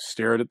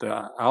stared at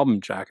the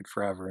album jacket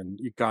forever, and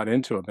you got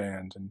into a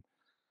band,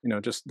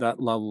 and just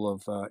that level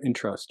of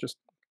interest just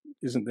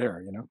isn't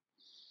there.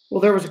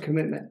 Well, there was a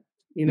commitment.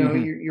 Hmm.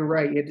 You're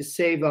right. You had to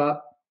save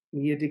up.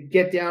 You had to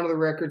get down to the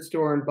record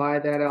store and buy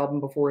that album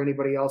before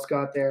anybody else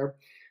got there.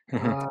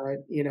 Hmm.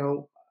 You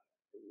know,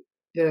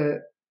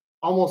 the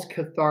almost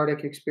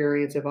cathartic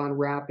experience of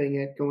unwrapping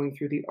it, going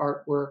through the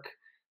artwork,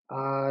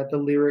 the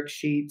lyric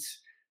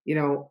sheets,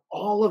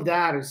 all of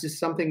that is just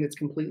something that's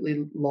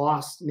completely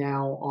lost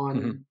now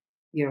Hmm.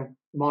 on,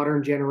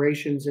 modern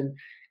generations. And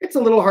it's a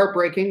little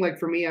heartbreaking. Like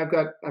for me, I've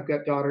got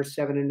daughters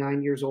 7 and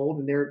 9 years old,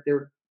 and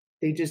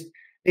they just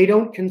they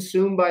don't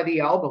consume by the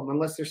album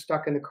unless they're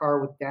stuck in the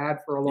car with dad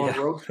for a long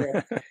Yeah. road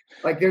trip.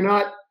 Like they're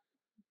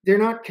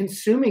not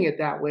consuming it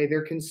that way.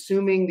 They're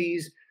consuming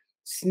these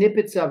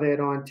snippets of it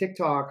on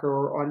TikTok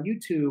or on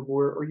YouTube,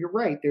 or you're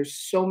right. There's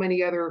so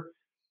many other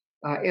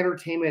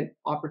entertainment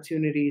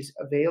opportunities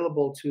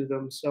available to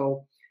them.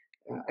 So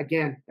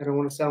again, I don't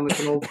want to sound like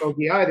an old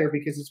fogey either,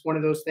 because it's one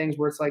of those things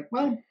where it's like,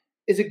 well,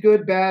 is it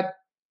good, bad,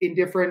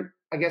 indifferent?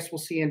 I guess we'll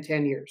see in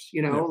 10 years.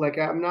 Yeah. Like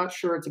I'm not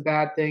sure it's a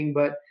bad thing,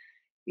 but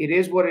it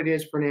is what it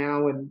is for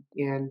now, and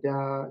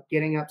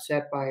getting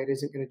upset by it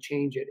isn't going to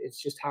change it.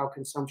 It's just how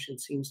consumption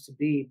seems to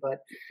be. But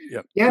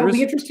Yeah. yeah, There it'll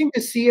be is. interesting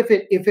to see if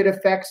it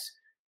affects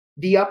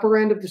the upper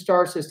end of the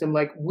star system.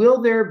 Like,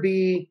 will there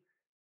be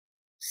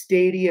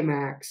stadium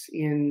acts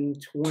in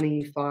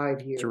 25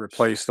 To years?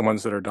 replace the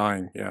ones that are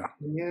dying. Yeah.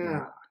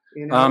 Yeah.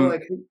 Yeah, Um,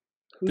 like who's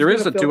there going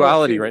is to a fill those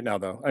duality right shoes? now,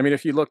 though. I mean,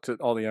 if you looked at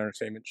all the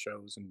entertainment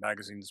shows and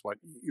magazines, what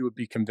you would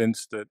be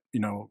convinced that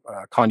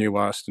Kanye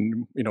West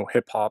and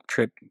hip hop,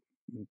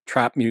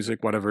 trap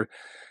music, whatever,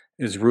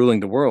 is ruling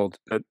the world.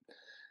 But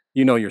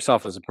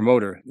yourself as a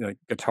promoter,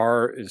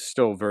 guitar is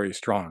still very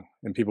strong,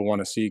 and people want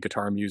to see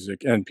guitar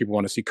music, and people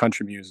want to see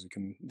country music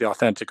and the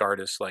authentic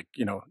artists like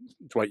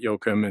Dwight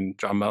Yoakam and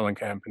John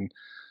Mellencamp and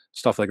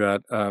stuff like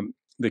that.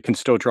 They can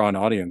still draw an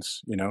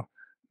audience,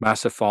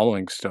 massive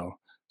following still.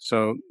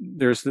 So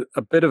there's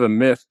a bit of a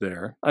myth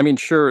there. I mean,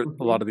 sure,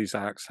 a lot Mhm. of these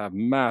acts have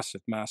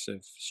massive,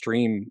 massive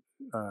streaming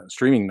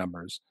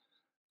numbers,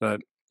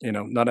 but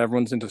not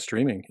everyone's into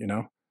streaming.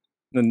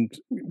 And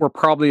we're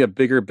probably a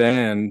bigger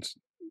band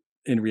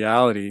in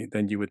reality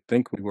than you would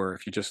think we were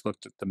if you just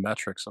looked at the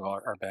metrics of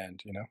our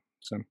band.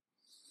 So,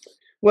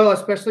 Well,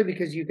 especially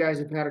because you guys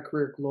have had a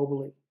career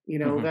globally.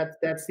 mhm,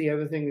 That's the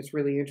other thing that's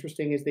really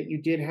interesting, is that you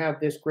did have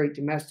this great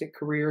domestic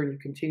career and you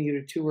continue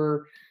to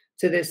tour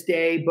to this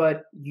day,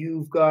 but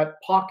you've got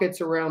pockets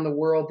around the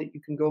world that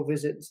you can go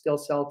visit and still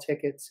sell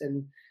tickets.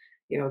 And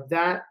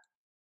that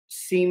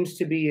seems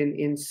to be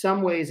in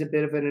some ways a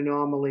bit of an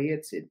anomaly.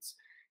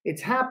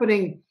 It's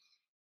happening.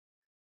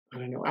 I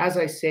don't know. As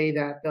I say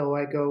that though,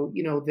 I go,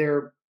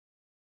 there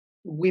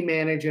we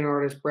manage an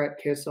artist, Brett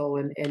Kissel,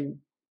 and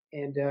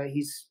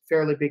he's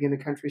fairly big in the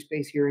country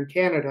space here in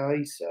Canada.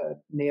 He's a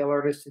male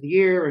artist of the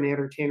year and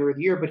entertainer of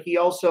the year, but he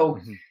also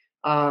mhm,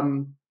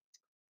 um,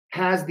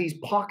 has these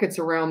pockets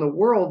around the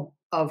world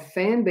of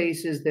fan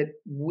bases that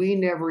we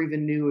never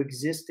even knew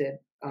existed,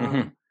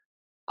 mhm.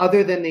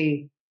 other than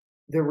the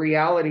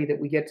reality that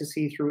we get to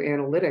see through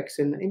analytics,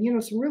 and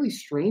some really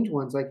strange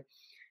ones. Like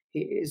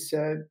is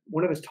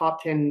one of his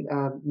top 10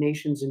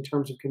 nations in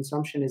terms of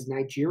consumption is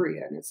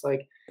Nigeria, and it's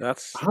like,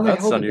 That's how the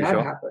that's hell did that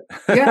unusual. happen?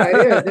 Yeah,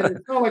 it is, and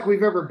it's not like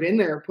we've ever been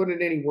there, put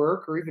in any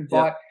work, or even Yeah,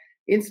 bought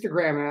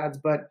Instagram ads,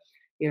 but,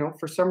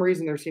 for some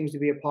reason, there seems to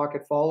be a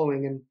pocket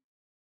following, and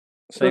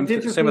so it's same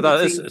interesting with to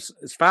us. see.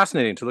 It's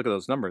fascinating to look at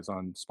those numbers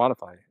on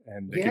Spotify,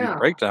 and they give you the Yeah.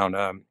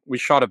 breakdown. We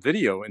shot a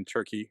video in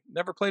Turkey,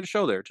 never played a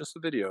show there, just the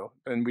video,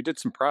 and we did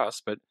some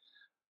press, but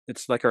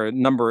It's like our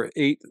number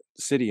 8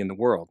 city in the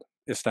world,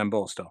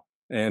 Istanbul still.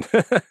 And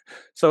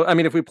so, I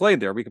mean, if we played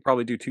there, we could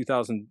probably do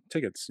 2,000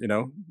 tickets,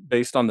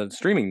 based on the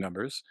streaming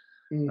numbers.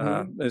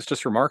 It's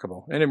just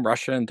remarkable. And in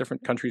Russia and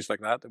different countries like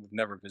that we've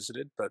never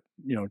visited, but,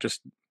 just,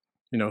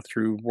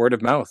 through word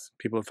of mouth,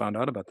 people have found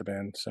out about the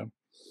band.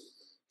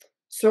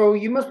 So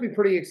you must be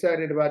pretty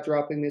excited about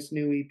dropping this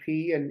new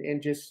EP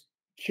and just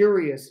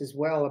curious as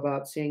well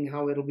about seeing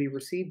how it'll be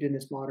received in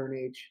this modern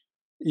age.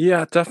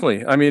 Yeah,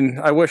 definitely. I mean,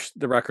 I wish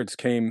the records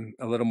came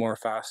a little more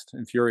fast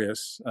and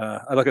furious.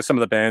 I look at some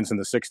of the bands in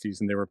the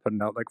 60s and they were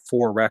putting out like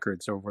 4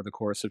 records over the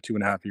course of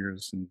 2.5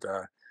 years.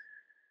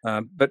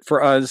 But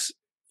for us,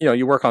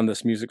 you work on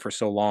this music for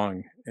so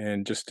long,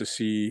 and just to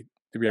see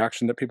the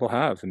reaction that people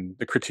have and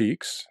the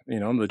critiques,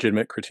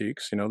 legitimate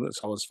critiques, it's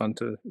always fun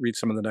to read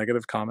some of the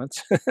negative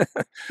comments.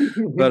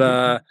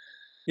 But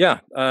yeah,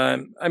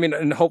 I mean,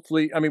 and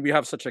hopefully, I mean, we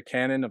have such a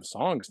canon of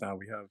songs now.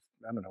 We have,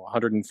 I don't know,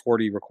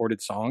 140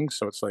 recorded songs.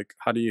 So it's like,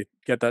 how do you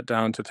get that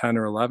down to 10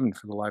 or 11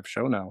 for the live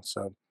show now?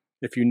 So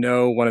if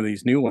one of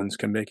these new ones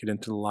can make it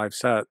into the live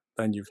set,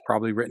 then you've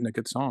probably written a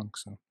good song.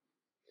 So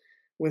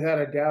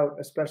Without a doubt,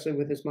 especially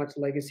with as much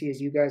legacy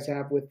as you guys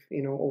have with,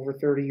 over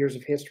 30 years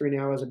of history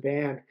now as a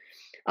band.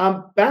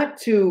 Back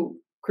to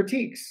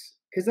critiques,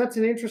 because that's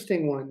an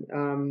interesting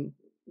one.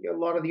 A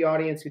lot of the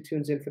audience who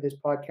tunes in for this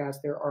podcast,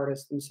 they're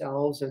artists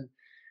themselves. And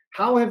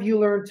how have you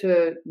learned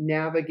to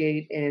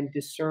navigate and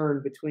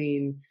discern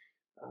between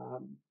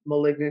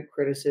malignant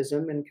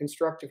criticism and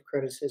constructive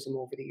criticism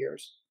over the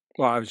years?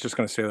 well, I was just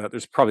going to say that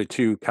there's probably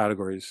 2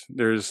 categories.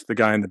 There's the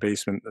guy in the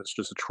basement that's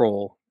just a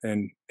troll,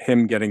 and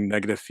him getting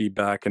negative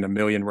feedback and a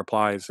million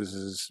replies is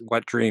his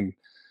wet dream.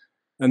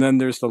 And then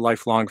there's the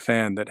lifelong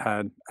fan that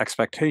had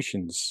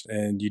expectations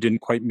and you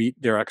didn't quite meet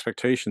their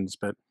expectations.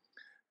 But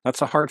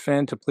that's a hard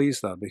fan to please,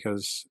 though,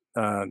 because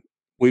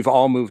we've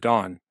all moved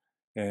on,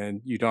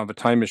 and you don't have a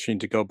time machine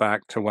to go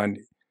back to when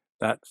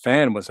that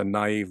fan was a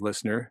naive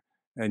listener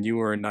and you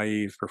were a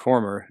naive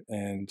performer,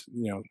 and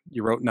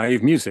you wrote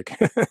naive music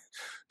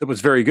that was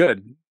very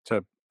good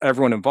to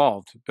everyone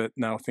involved. But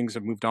now things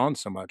have moved on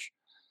so much,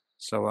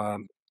 so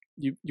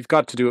you've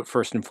got to do it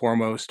first and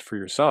foremost for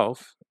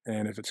yourself.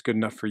 And if it's good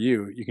enough for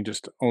you, you can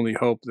just only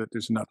hope that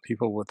there's enough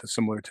people with a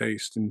similar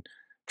taste, and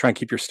try and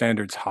keep your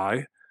standards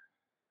high,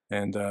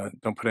 and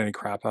don't put any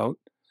crap out.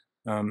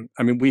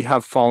 I mean, we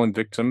have fallen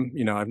victim.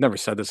 I've never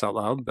said this out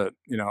loud, but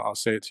I'll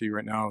say it to you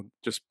right now.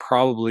 Just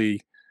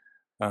probably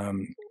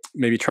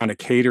maybe trying to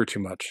cater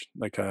too much.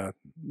 Like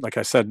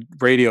I said,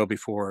 radio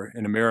before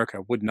in America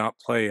would not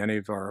play any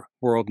of our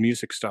world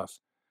music stuff.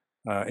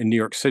 In New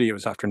York City, it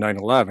was after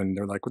 9/11.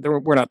 They're like,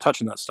 we're not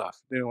touching that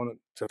stuff. They don't want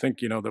to think,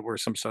 that we're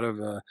some sort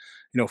of,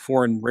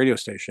 foreign radio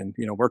station.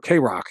 We're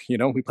K-Rock.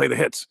 We play the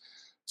hits.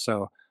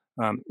 So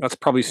that's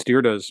probably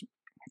steered us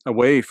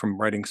away from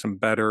writing some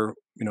better,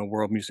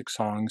 world music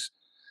songs.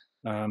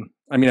 I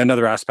mean,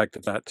 another aspect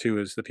of that too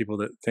is the people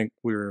that think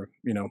we're,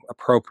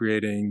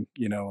 appropriating,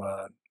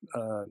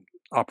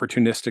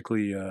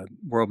 opportunistically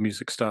world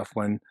music stuff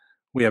when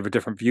we have a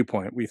different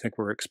viewpoint. We think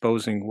we're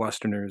exposing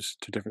Westerners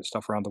to different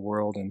stuff around the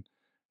world, and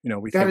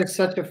we That think, is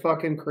such a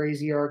fucking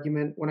crazy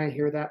argument when I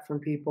hear that from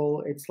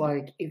people. It's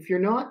like, if you're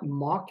not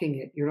mocking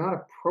it, you're not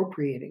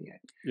appropriating it.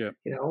 yeah,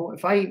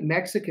 If I eat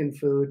Mexican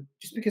food,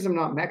 just because I'm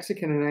not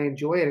Mexican and I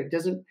enjoy it,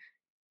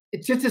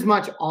 it's just as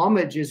much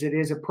homage as it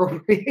is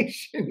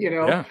appropriation.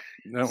 yeah,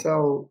 no,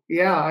 So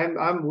yeah,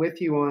 I'm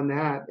with you on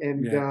that.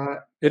 And yeah.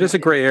 It is a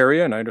gray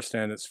area, and I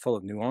understand it's full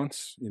of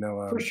nuance.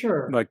 for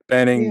sure. Like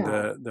banning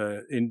Yeah.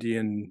 the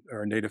Indian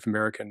or Native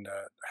American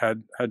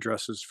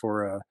headdresses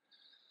for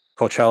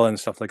Coachella and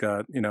stuff like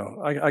that.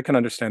 I can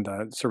understand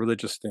that it's a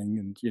religious thing,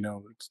 and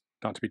it's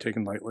not to be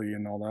taken lightly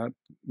and all that.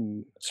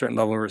 And a certain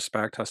level of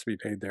respect has to be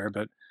paid there.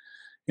 But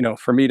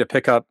for me to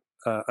pick up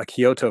a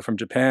Kyoto from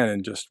Japan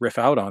and just riff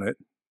out on it,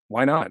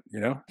 why not?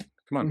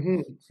 Come on.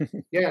 hmm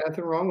Yeah,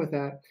 nothing wrong with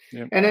that.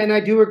 Yeah. And I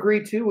do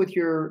agree too with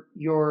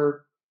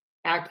your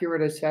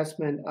accurate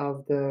assessment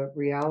of the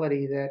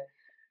reality that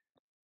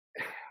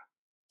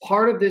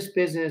part of this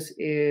business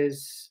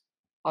is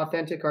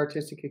authentic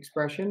artistic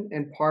expression,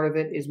 and part of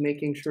it is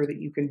making sure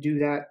that you can do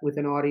that with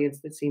an audience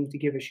that seems to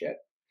give a shit.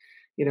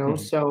 Mhm.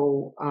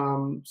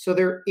 So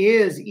there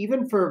is,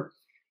 even for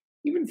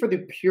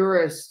the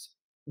purest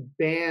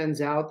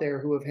bands out there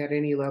who have had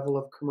any level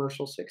of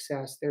commercial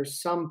success, there's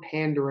some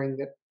pandering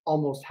that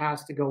almost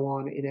has to go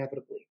on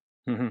inevitably.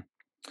 Mhm.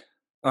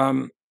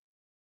 Um,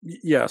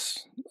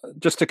 yes.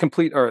 Just to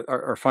complete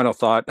our final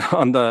thought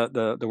on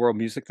the world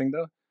music thing,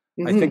 though,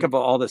 I think hmm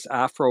about all this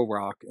Afro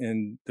rock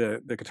and the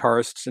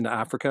guitarists in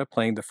Africa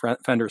playing the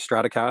Fender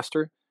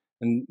Stratocaster,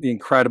 and the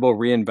incredible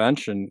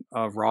reinvention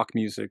of rock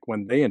music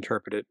when they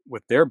interpret it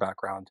with their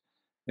background,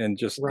 and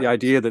just the Right.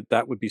 idea that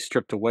that would be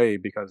stripped away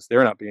because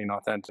they're not being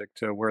authentic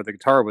to where the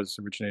guitar was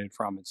originated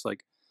from. It's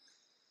like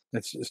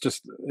it's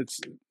just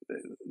it's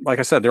like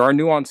I said, there are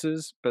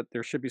nuances, but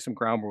there should be some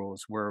ground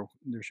rules where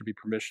there should be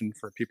permission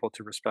for people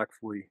to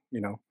respectfully,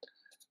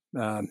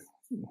 um,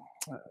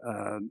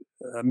 uh,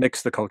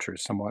 mix the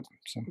cultures somewhat.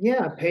 So,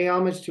 Yeah, pay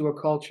homage to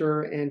a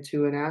culture and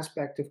to an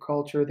aspect of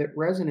culture that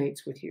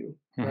resonates with you,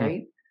 hmm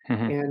right? hmm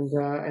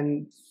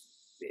And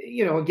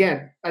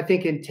again, I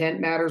think intent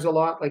matters a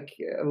lot. Like,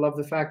 I love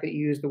the fact that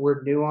you use the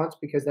word nuance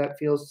because that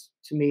feels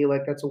to me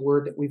like that's a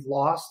word that we've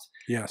lost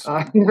yes, in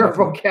our definitely.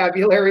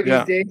 vocabulary these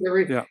Yeah, days.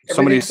 yeah.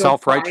 So many Everything's so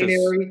self-righteous.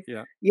 binary.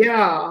 Yeah,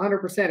 Yeah,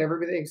 100%.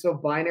 Everything's so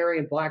binary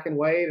and black and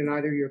white, and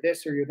either you're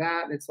this or you're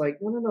that. And it's like,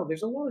 no, no, no.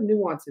 There's a lot of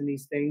nuance in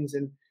these things,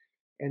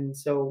 and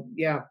so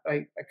yeah,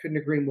 I couldn't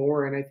agree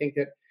more. And I think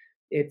that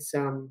it's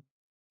um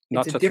it's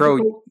not a to throw.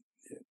 difficult.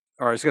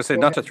 Or I was going to say,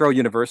 Go not to ahead. throw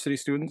university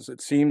students.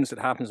 It seems it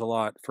happens a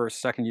lot.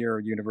 First, second year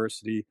of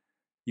university,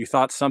 you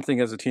thought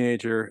something as a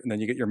teenager, and then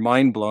you get your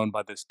mind blown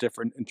by this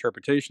different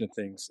interpretation of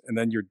things, and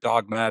then you're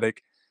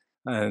dogmatic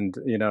and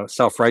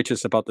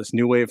self-righteous about this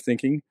new way of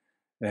thinking,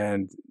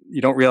 and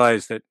you don't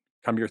realize that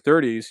come your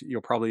 30s,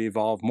 you'll probably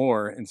evolve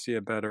more and see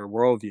a better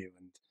worldview.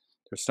 And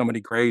there's so many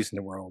grays in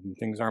the world, and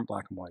things aren't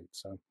black and white.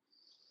 So,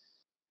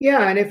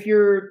 Yeah, and if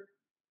you're,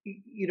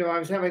 I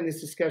was having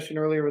this discussion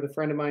earlier with a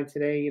friend of mine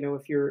today.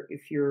 If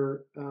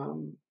you're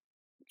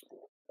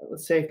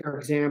let's say, for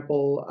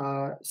example,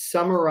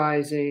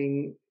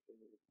 summarizing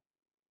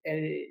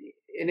an,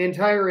 an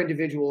entire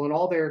individual and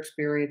all their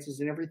experiences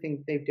and everything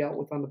that they've dealt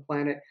with on the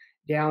planet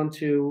down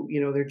to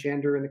their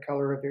gender and the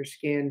color of their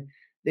skin,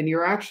 then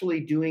you're actually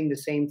doing the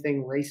same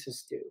thing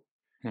racists do.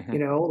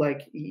 mhm,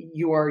 Like,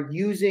 you are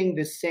using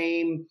the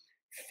same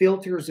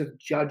filters of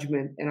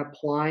judgment and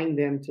applying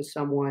them to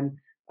someone,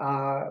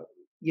 uh,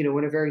 in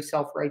a very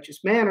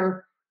self-righteous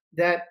manner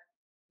that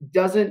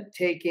doesn't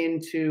take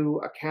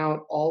into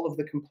account all of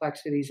the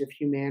complexities of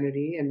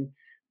humanity and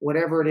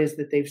whatever it is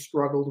that they've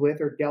struggled with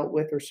or dealt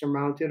with or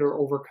surmounted or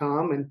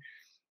overcome.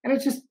 And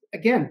it's just,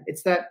 again,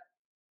 it's that,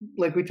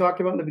 like we talked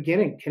about in the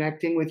beginning,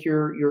 connecting with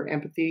your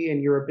empathy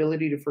and your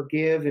ability to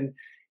forgive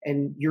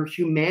and your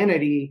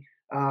humanity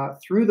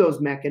through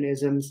those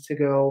mechanisms to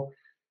go,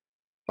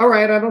 all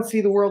right, I don't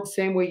see the world the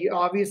same way.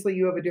 Obviously,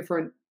 you have a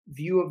different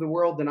view of the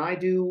world than I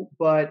do,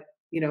 but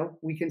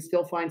we can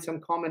still find some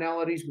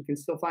commonalities. We can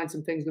still find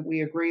some things that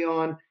we agree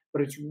on.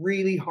 But it's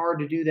really hard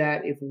to do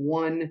that if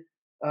one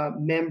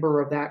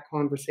member of that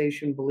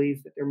conversation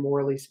believes that they're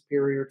morally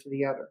superior to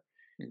the other,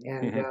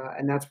 and mhm. uh,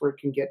 and that's where it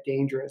can get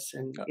dangerous.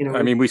 And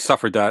I mean, we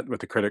suffered that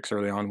with the critics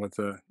early on with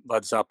the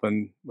Led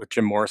Zeppelin, with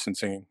Jim Morrison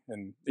singing,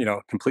 and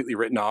completely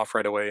written off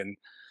right away. And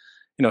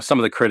some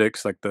of the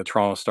critics, like the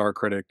Toronto Star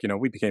critic,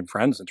 we became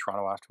friends in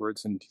Toronto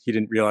afterwards, and he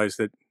didn't realize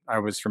that I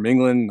was from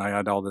England. And I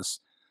had all this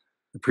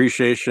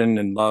appreciation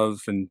and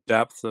love and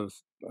depth of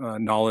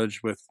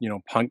knowledge with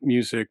punk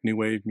music, new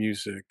wave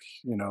music.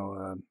 I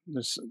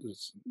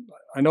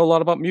know a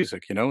lot about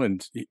music,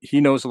 and he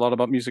knows a lot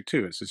about music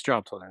too. It's his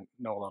job to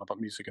know a lot about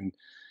music, and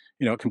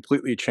it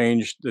completely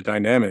changed the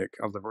dynamic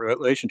of the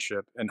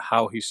relationship and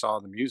how he saw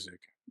the music,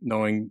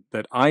 knowing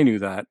that I knew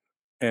that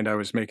and I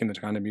was making the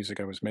kind of music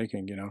I was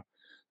making.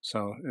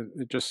 So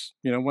it just,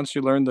 once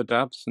you learn the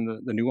depths and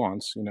the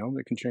nuance,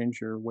 it can change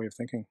your way of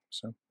thinking.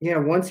 So, Yeah,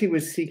 once he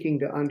was seeking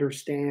to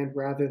understand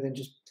rather than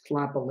just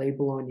slap a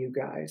label on you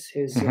guys,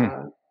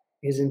 mhm.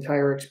 his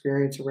entire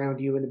experience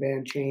around you and the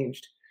band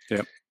changed.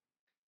 Yeah,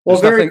 Well,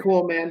 there's very nothing.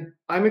 cool, man.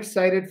 I'm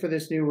excited for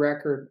this new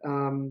record.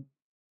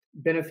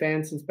 Been a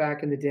fan since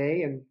back in the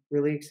day, and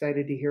really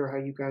excited to hear how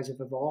you guys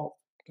have evolved.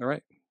 All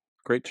right.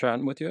 Great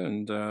chatting with you.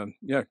 And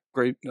yeah,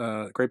 great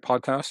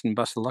podcast, and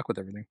best of luck with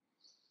everything.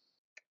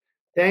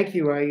 Thank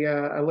you.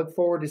 I look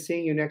forward to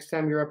seeing you next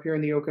time you're up here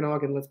in the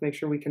Okanagan. Let's make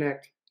sure we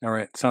connect. All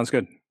right. Sounds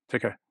good.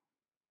 Take care.